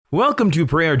Welcome to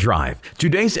Prayer Drive.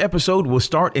 Today's episode will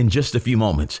start in just a few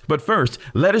moments. But first,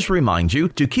 let us remind you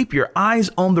to keep your eyes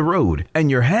on the road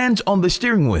and your hands on the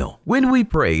steering wheel. When we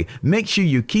pray, make sure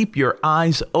you keep your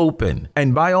eyes open.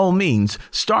 And by all means,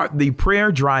 start the Prayer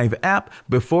Drive app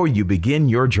before you begin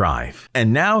your drive.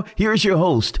 And now, here's your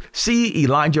host, C.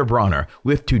 Elijah Bronner,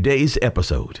 with today's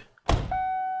episode.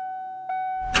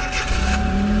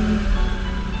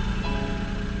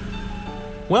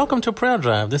 Welcome to Prayer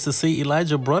Drive. This is C.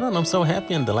 Elijah Brunner, and I'm so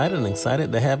happy and delighted and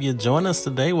excited to have you join us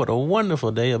today. What a wonderful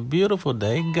day, a beautiful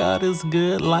day. God is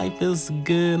good, life is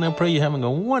good, and I pray you're having a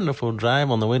wonderful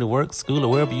drive on the way to work, school, or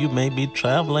wherever you may be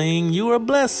traveling. You are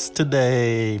blessed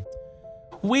today.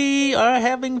 We are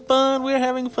having fun. We're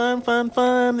having fun.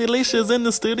 Alicia's in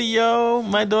the studio.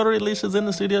 My daughter Alicia's in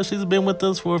the studio. She's been with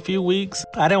us for a few weeks.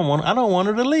 I don't want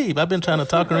her to leave. I've been trying to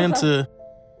talk her into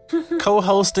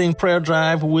co-hosting Prayer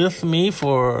Drive with me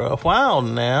for a while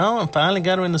now. I finally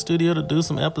got her in the studio to do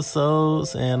some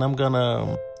episodes, and I'm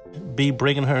gonna be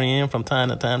bringing her in from time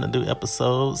to time to do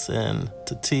episodes and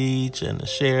to teach and to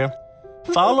share.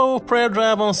 Follow Prayer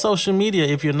Drive on social media.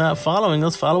 If you're not following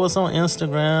us, follow us on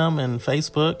Instagram and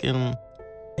Facebook, and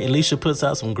Alicia puts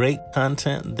out some great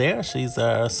content there. She's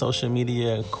our social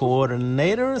media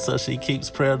coordinator, so she keeps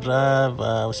Prayer Drive.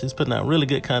 She's putting out really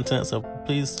good content, so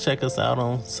please check us out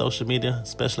on social media,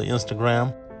 especially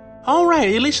Instagram. All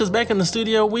right, Alicia's back in the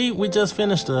studio. We just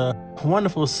finished a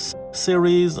wonderful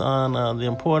series on the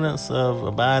importance of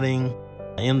abiding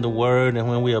in the Word, and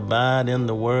when we abide in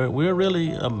the Word, we're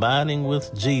really abiding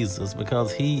with Jesus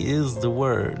because He is the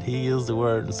Word. He is the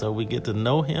Word, and so we get to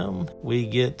know Him. We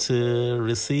get to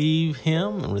receive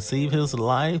Him and receive His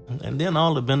life, and then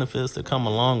all the benefits that come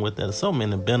along with that. There's so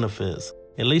many benefits.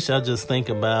 At least I just think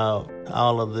about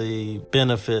all of the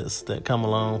benefits that come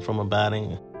along from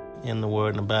abiding in the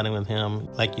Word and abiding with Him.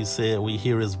 Like you said, we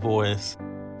hear His voice,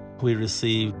 we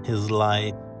receive His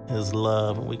light, His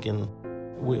love, and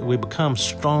we become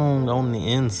strong on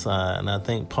the inside. And I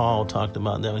think Paul talked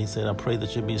about that when he said, I pray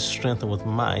that you be strengthened with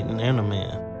might in the inner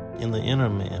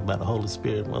man by the Holy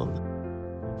Spirit. Well,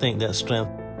 I think that strength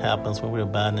happens when we're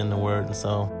abiding in the Word. And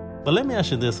so, but let me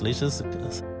ask you this, Alicia. This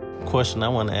is a question I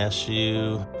want to ask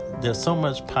you. There's so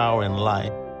much power in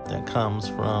life that comes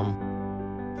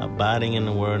from abiding in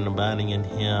the Word and abiding in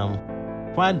Him.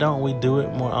 Why don't we do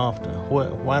it more often?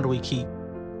 Why do we keep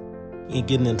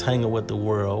getting entangled with the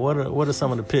world? What are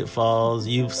some of the pitfalls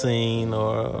you've seen,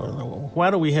 or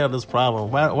why do we have this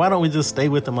problem? Why don't we just stay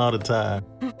with them all the time?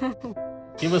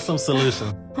 Give us some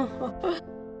solutions.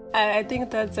 I think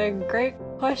that's a great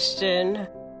question.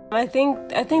 I think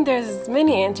there's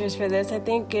many answers for this. I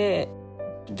think it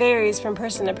varies from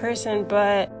person to person,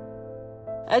 but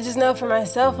I just know for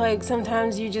myself, like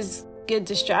sometimes you just get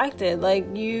distracted. Like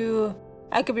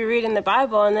I could be reading the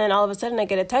Bible and then all of a sudden I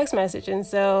get a text message, and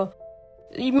so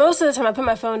most of the time I put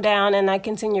my phone down and I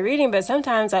continue reading, but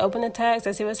sometimes I open the text,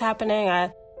 I see what's happening,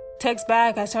 I text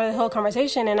back, I start the whole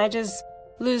conversation, and I just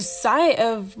lose sight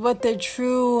of what the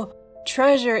true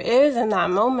treasure is in that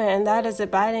moment, and that is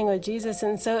abiding with Jesus.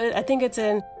 And so I think it's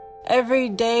an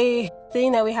everyday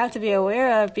thing that we have to be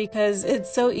aware of, because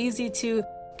it's so easy to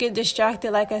get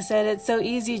distracted. Like I said, it's so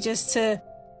easy just to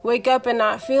wake up and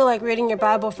not feel like reading your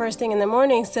Bible first thing in the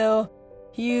morning, so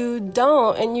you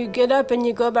don't, and you get up and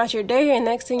you go about your day, and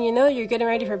next thing you know, you're getting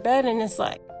ready for bed, and it's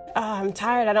like, I'm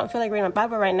tired, I don't feel like reading my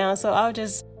Bible right now, so I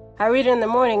read it in the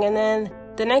morning, and then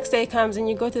the next day comes and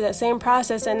you go through that same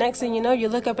process, and next thing you know, you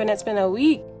look up and it's been a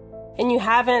week and you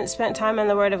haven't spent time in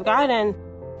the Word of God. And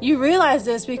you realize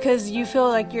this because you feel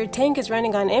like your tank is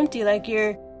running on empty, like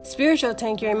your spiritual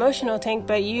tank, your emotional tank,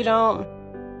 but you don't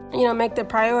make the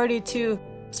priority to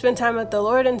spend time with the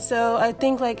Lord. And so I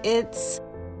think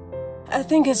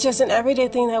it's just an everyday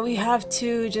thing that we have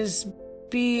to just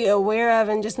be aware of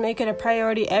and just make it a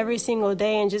priority every single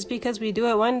day. And just because we do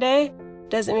it one day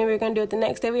doesn't mean we're going to do it the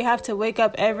next day. We have to wake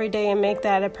up every day and make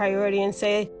that a priority and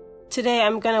say, today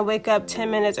I'm going to wake up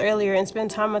 10 minutes earlier and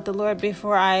spend time with the Lord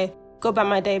before I go about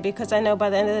my day, because I know by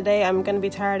the end of the day I'm going to be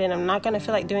tired and I'm not going to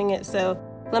feel like doing it. So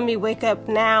let me wake up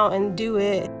now and do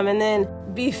it, and then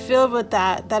be filled with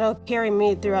that. That'll carry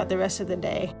me throughout the rest of the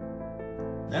day.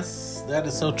 That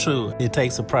is so true. It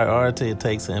takes a priority. It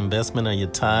takes an investment of your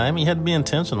time. You have to be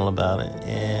intentional about it.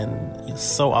 And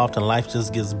so often life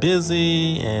just gets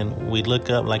busy, and we look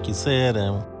up, like you said,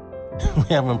 and we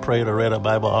haven't prayed or read a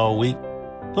Bible all week.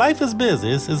 Life is busy.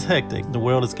 It's hectic. The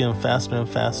world is getting faster and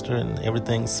faster, and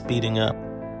everything's speeding up.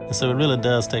 And so it really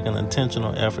does take an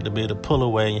intentional effort to be able to pull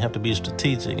away. You have to be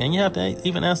strategic, and you have to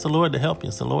even ask the Lord to help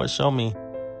you. So, Lord, show me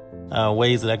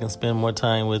ways that I can spend more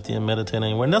time with you and meditate on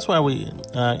your word. And that's why we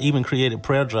even created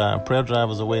Prayer Drive. Prayer Drive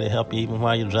is a way to help you even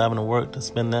while you're driving to work, to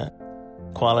spend that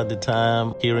quality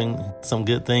time hearing some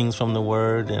good things from the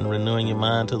word and renewing your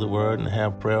mind to the word and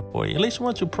have prayer for you. Alicia, why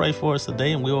don't you pray for us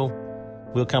today, and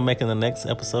we'll come back in the next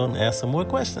episode and ask some more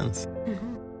questions.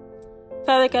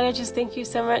 Father God, I just thank you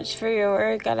so much for your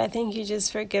word. God, I thank you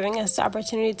just for giving us the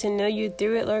opportunity to know you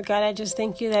through it. Lord God, I just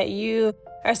thank you that you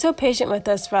are so patient with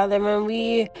us, Father, when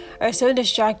we are so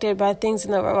distracted by things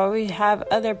in the world, while we have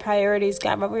other priorities,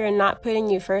 God, but we are not putting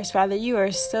you first, Father. You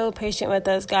are so patient with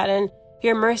us, God, and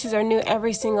your mercies are new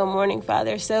every single morning,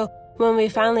 Father. So when we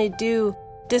finally do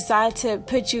decide to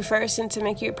put you first and to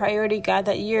make you a priority, God,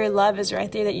 that your love is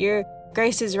right there, that your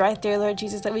grace is right there, Lord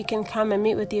Jesus, that we can come and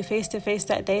meet with you face to face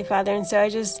that day, Father. And so I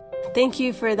just thank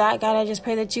you for that, God. I just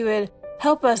pray that you would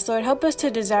help us, Lord. Help us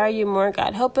to desire you more,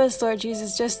 God. Help us, Lord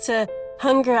Jesus, just to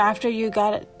hunger after you,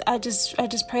 God. I just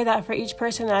pray that for each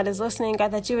person that is listening,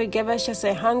 God, that you would give us just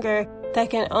a hunger that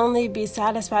can only be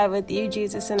satisfied with you,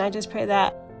 Jesus. And I just pray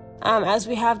that as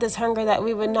we have this hunger, that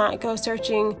we would not go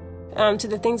searching to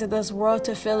the things of this world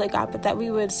to fill it, God, but that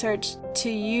we would search to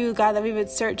you, God, that we would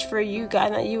search for you, God,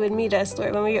 and that you would meet us,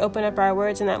 Lord, when we open up our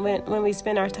words, and that when we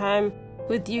spend our time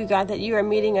with you, God, that you are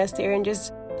meeting us there and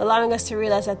just allowing us to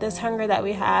realize that this hunger that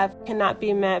we have cannot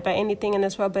be met by anything in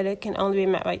this world, but it can only be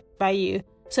met by you.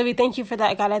 So we thank you for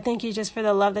that, God. I thank you just for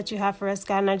the love that you have for us,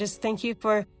 God, and I just thank you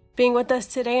for being with us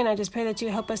today, and I just pray that you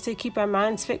help us to keep our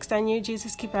minds fixed on you,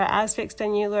 Jesus, keep our eyes fixed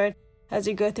on you, Lord, as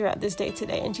we go throughout this day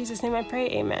today. In Jesus' name I pray,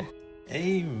 amen.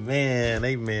 Amen.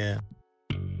 Amen.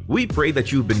 We pray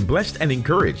that you've been blessed and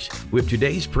encouraged with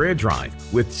today's prayer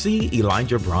drive with C.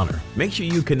 Elijah Bronner. Make sure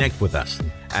you connect with us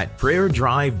at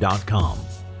prayerdrive.com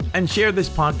and share this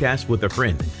podcast with a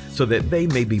friend so that they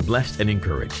may be blessed and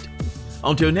encouraged.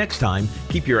 Until next time,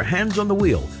 keep your hands on the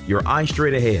wheel, your eyes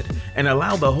straight ahead, and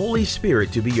allow the Holy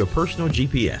Spirit to be your personal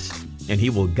GPS, and He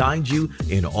will guide you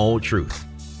in all truth.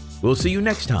 We'll see you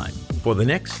next time for the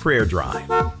next prayer drive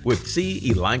with C.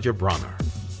 Elijah Bronner.